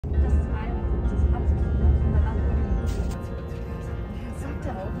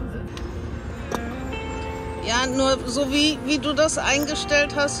Ja, nur so wie du das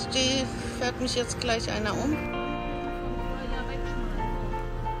eingestellt hast, die fährt mich jetzt gleich einer um.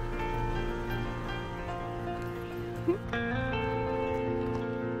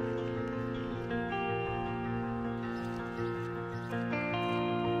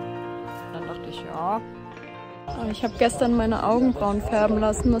 Dann dachte ich, ja. Ich habe gestern meine Augenbrauen färben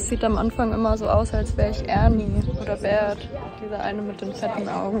lassen. Das sieht am Anfang immer so aus, als wäre ich Ernie oder Bert. Dieser eine mit den fetten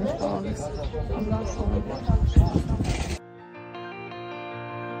Augenbrauen.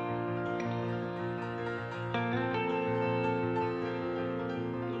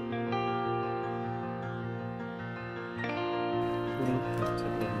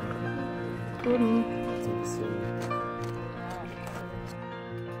 Guten.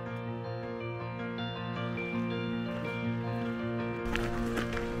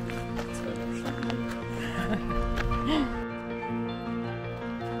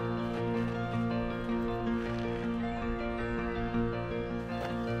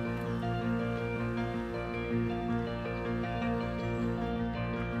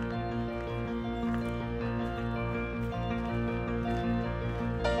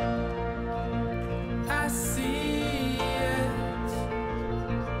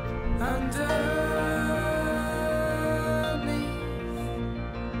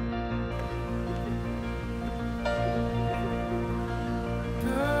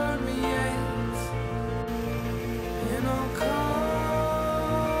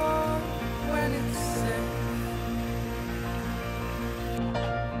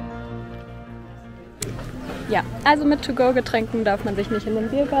 Ja, also mit To-Go-Getränken darf man sich nicht in den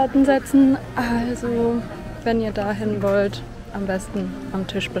Biergarten setzen. Also, wenn ihr dahin wollt, am besten am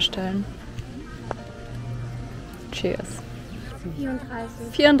Tisch bestellen. Cheers. 34.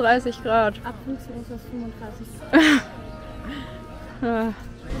 34 Grad. Ab 15 ist das 35. Ja.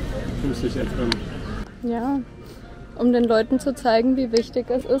 Fühlst dich etwa? Ja, um den Leuten zu zeigen, wie wichtig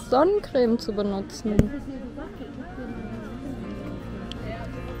es ist, Sonnencreme zu benutzen.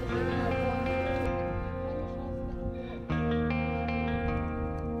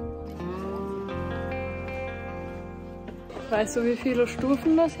 Weißt du, wie viele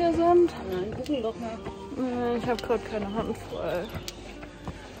Stufen das hier sind? Nein, google doch mal. Ich habe gerade keine Hand frei.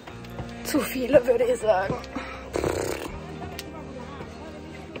 Zu viele, würde ich sagen.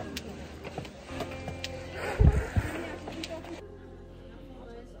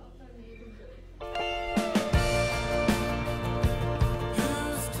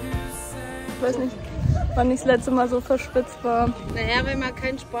 Ich weiß nicht, wann ich das letzte Mal so verschwitzt war. Naja, wenn man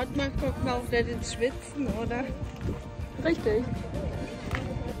keinen Sport macht, kommt man auch nicht ins Schwitzen, oder? Richtig.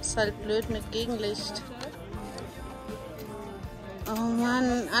 Ist halt blöd mit Gegenlicht. Oh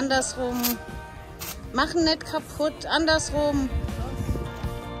Mann, andersrum. Machen nicht kaputt, andersrum.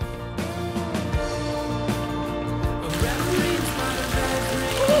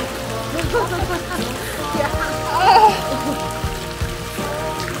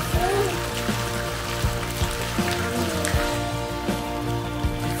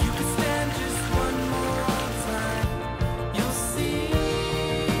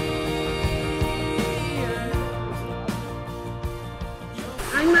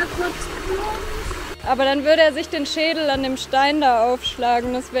 Einmal kurz. Aber dann würde er sich den Schädel an dem Stein da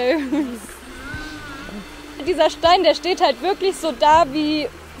aufschlagen. Das wäre dieser Stein, der steht halt wirklich so da wie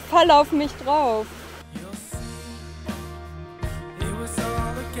Fall auf mich drauf.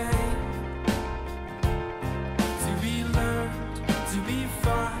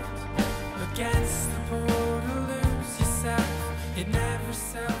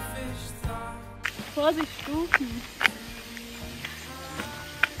 Vorsicht, Stufen.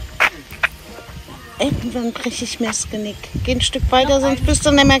 Irgendwann breche ich mir das Genick. Geh ein Stück weiter, sonst bist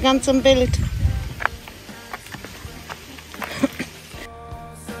du nicht mehr ganz im Bild.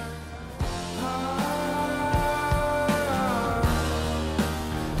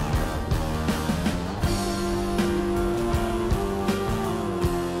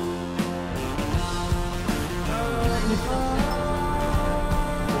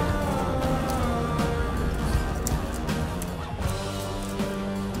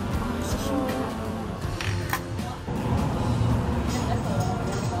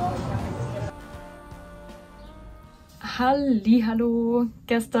 Hallihallo!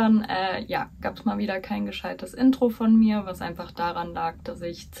 Gestern gab es mal wieder kein gescheites Intro von mir, was einfach daran lag, dass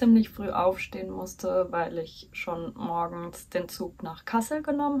ich ziemlich früh aufstehen musste, weil ich schon morgens den Zug nach Kassel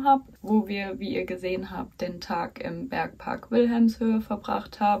genommen habe, wo wir, wie ihr gesehen habt, den Tag im Bergpark Wilhelmshöhe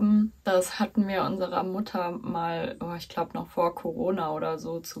verbracht haben. Das hatten wir unserer Mutter mal, ich glaube noch vor Corona oder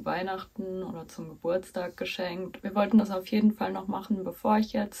so, zu Weihnachten oder zum Geburtstag geschenkt. Wir wollten das auf jeden Fall noch machen, bevor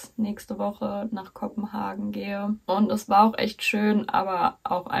ich jetzt nächste Woche nach Kopenhagen gehe. Und es war auch echt schön, aber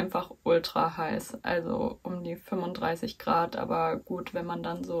auch einfach ultra heiß. Also um die 35 Grad. Aber gut, wenn man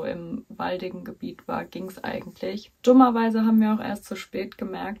dann so im waldigen Gebiet war, ging es eigentlich. Dummerweise haben wir auch erst zu spät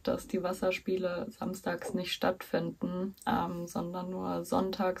gemerkt, dass die Wasserspiele samstags nicht stattfinden, sondern nur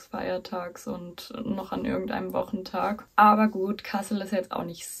sonntags, feiertags und noch an irgendeinem Wochentag. Aber gut, Kassel ist jetzt auch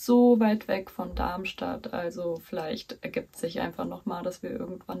nicht so weit weg von Darmstadt. Also vielleicht ergibt sich einfach nochmal, dass wir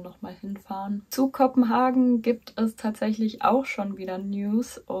irgendwann nochmal hinfahren. Zu Kopenhagen gibt es tatsächlich auch schon wieder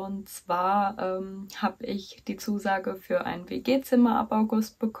News. Und zwar habe ich die Zusage für ein WG-Zimmer ab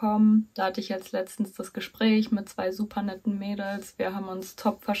August bekommen. Da hatte ich jetzt letztens das Gespräch mit 2 super netten Mädels. Wir haben uns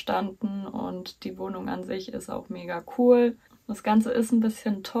top verstanden und die Wohnung an sich ist auch mega cool. Das Ganze ist ein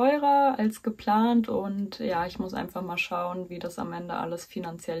bisschen teurer als geplant und ja, ich muss einfach mal schauen, wie das am Ende alles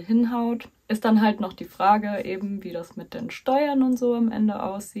finanziell hinhaut. Ist dann halt noch die Frage eben, wie das mit den Steuern und so am Ende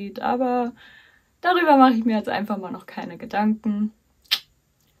aussieht, aber darüber mache ich mir jetzt einfach mal noch keine Gedanken.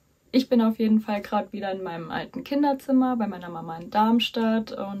 Ich bin auf jeden Fall gerade wieder in meinem alten Kinderzimmer bei meiner Mama in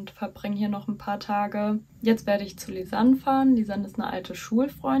Darmstadt und verbringe hier noch ein paar Tage. Jetzt werde ich zu Lisanne fahren. Lisanne ist eine alte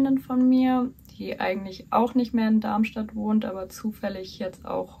Schulfreundin von mir, die eigentlich auch nicht mehr in Darmstadt wohnt, aber zufällig jetzt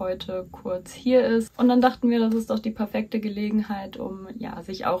auch heute kurz hier ist. Und dann dachten wir, das ist doch die perfekte Gelegenheit, um ja,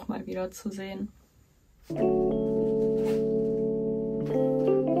 sich auch mal wieder zu sehen.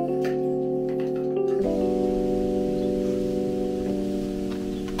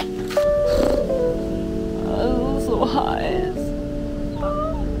 So heiß.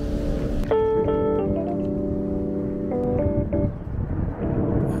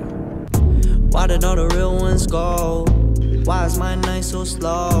 Why did all the real ones go? Why is my night so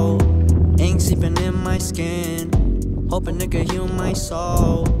slow? Ink seeping in my skin, hoping it could heal my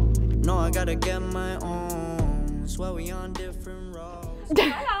soul. No, I gotta get my own. Swear we on different roads.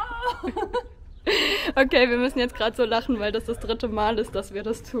 Okay, wir müssen jetzt gerade so lachen, weil das 3. Mal ist, dass wir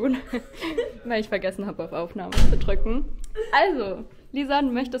das tun. Weil ich vergessen habe, auf Aufnahme zu drücken. Also,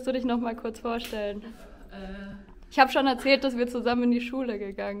 Lisanne, möchtest du dich noch mal kurz vorstellen? Ich habe schon erzählt, dass wir zusammen in die Schule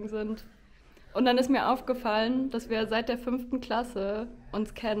gegangen sind. Und dann ist mir aufgefallen, dass wir seit der 5. Klasse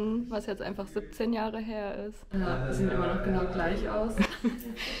uns kennen, was jetzt einfach 17 Jahre her ist. Ja, wir sehen immer noch genau gleich aus.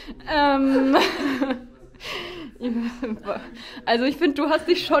 Also ich finde, du hast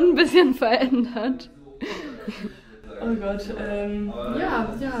dich schon ein bisschen verändert. Oh Gott,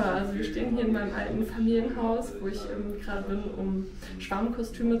 also wir stehen hier in meinem alten Familienhaus, wo ich gerade bin, um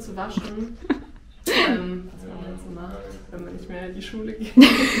Schwarmkostüme zu waschen. Was man halt so macht, wenn man nicht mehr in die Schule geht.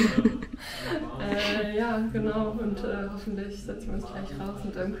 Ja, genau, und hoffentlich setzen wir uns gleich raus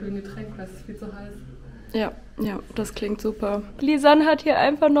mit einem kühlen Getränk, weil es ist viel zu heiß. Ja, das klingt super. Lisanne hat hier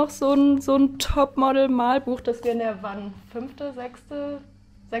einfach noch so ein Topmodel-Malbuch, das wir in der 5.,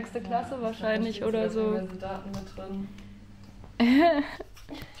 6. Klasse wahrscheinlich oder so. Da sind Daten mit drin.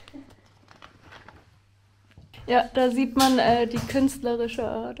 Ja, da sieht man die künstlerische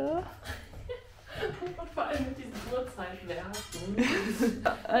Ader. Und vor allem mit diesen Uhrzeitwerken.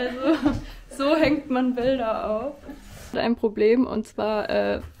 Also, so hängt man Bilder auf. Ein Problem, und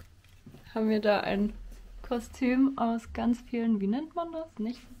zwar haben wir da ein Kostüm aus ganz vielen, wie nennt man das?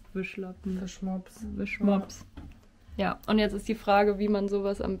 Nicht Wischlappen. Wischmops. Ja, und jetzt ist die Frage, wie man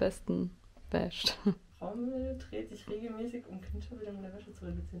sowas am besten wäscht. Frauenmüll dreht sich regelmäßig, um Kinderbildung in der Wäsche zu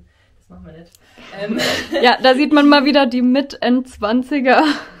reduzieren. Das machen wir nicht. Ja, da sieht man mal wieder die Mit-End-20er.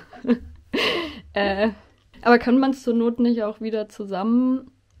 Aber kann man es zur Not nicht auch wieder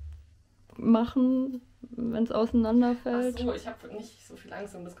zusammen machen, wenn es auseinanderfällt? Ach so, ich habe nicht so viel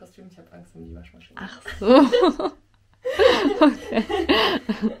Angst um das Kostüm, ich habe Angst um die Waschmaschine. Ach so. Okay.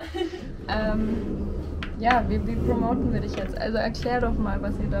 Ja, wie promoten wir dich jetzt? Also erklär doch mal,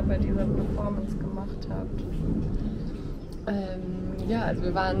 was ihr da bei dieser Performance gemacht habt. Ja, also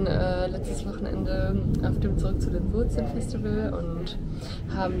wir waren letztes Wochenende auf dem Zurück zu den Wurzeln Festival und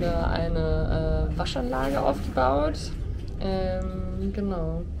haben da eine Waschanlage aufgebaut.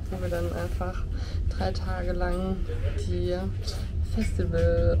 Genau, wo wir dann einfach 3 Tage lang die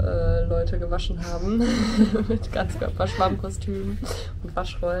Festival-Leute gewaschen haben mit Ganzkörper-Schwammkostümen und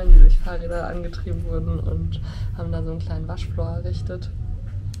Waschrollen, die durch Fahrräder angetrieben wurden, und haben da so einen kleinen Waschfloor errichtet.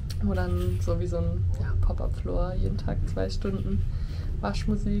 wo dann so wie so ein Pop-Up-Floor jeden Tag 2 Stunden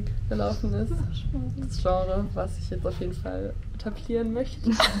Waschmusik gelaufen ist. Das Genre, was ich jetzt auf jeden Fall etablieren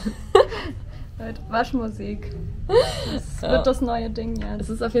möchte. Waschmusik. Das wird das neue Ding jetzt. Es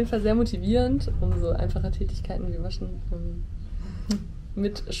ist auf jeden Fall sehr motivierend, um so einfache Tätigkeiten wie Waschen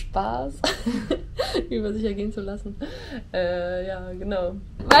mit Spaß über sich ergehen zu lassen. Ja, genau.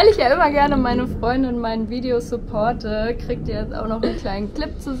 Weil ich ja immer gerne meine Freunde in meinen Videos supporte, kriegt ihr jetzt auch noch einen kleinen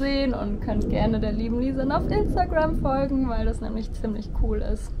Clip zu sehen und könnt gerne der lieben Lisa auf Instagram folgen, weil das nämlich ziemlich cool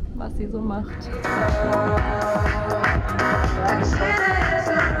ist, was sie so macht.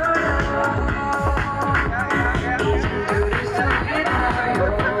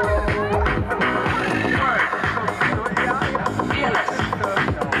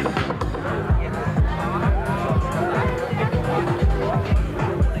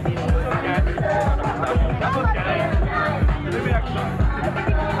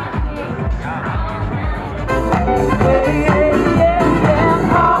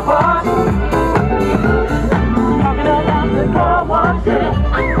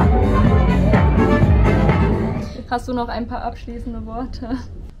 Hast du noch ein paar abschließende Worte?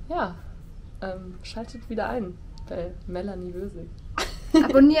 Ja, schaltet wieder ein bei Melanie Wösig.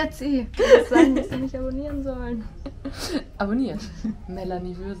 Abonniert sie! Das sagen, dass sie mich abonnieren sollen. Abonniert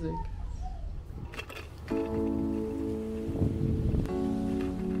Melanie Wösig.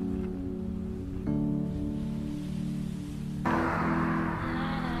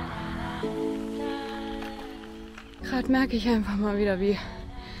 Gerade merke ich einfach mal wieder, wie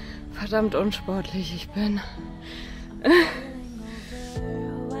verdammt unsportlich ich bin.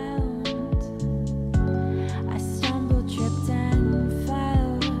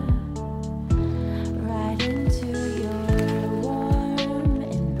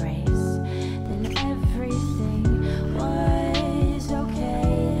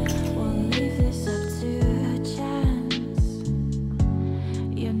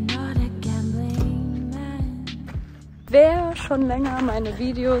 Wer schon länger meine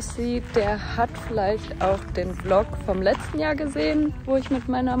Videos sieht, der hat vielleicht auch den Vlog vom letzten Jahr gesehen, wo ich mit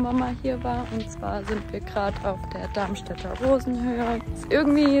meiner Mama hier war. Und zwar sind wir gerade auf der Darmstädter Rosenhöhe. Ist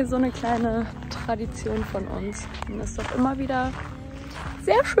irgendwie so eine kleine Tradition von uns. Und ist doch immer wieder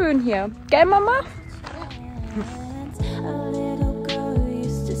sehr schön hier. Gell, Mama?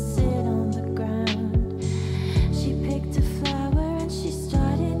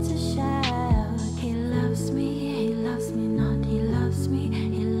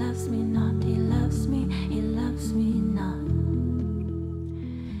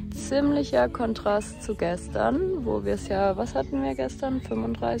 Ziemlicher Kontrast zu gestern, wo wir es ja, was hatten wir gestern?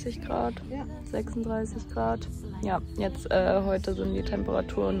 35 Grad, 36 Grad. Ja, jetzt heute sind die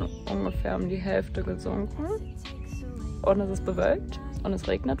Temperaturen ungefähr um die Hälfte gesunken. Und es ist bewölkt und es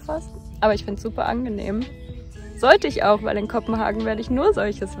regnet fast. Aber ich finde es super angenehm. Sollte ich auch, weil in Kopenhagen werde ich nur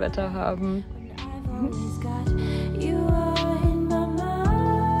solches Wetter haben.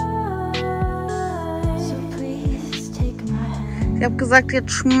 Ich habe gesagt,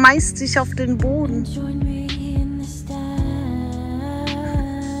 jetzt schmeißt dich auf den Boden. Das ist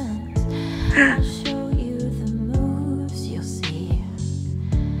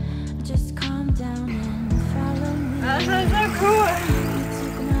so cool.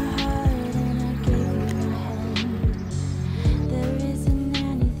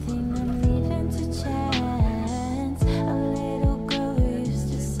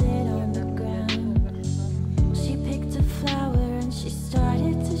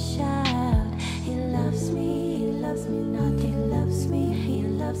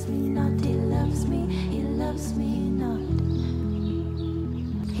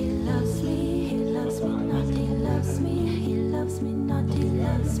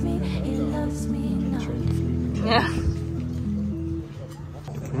 Ja.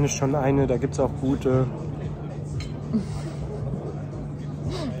 Das ist schon eine, da gibt es auch gute.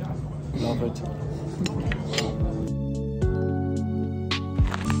 Love it.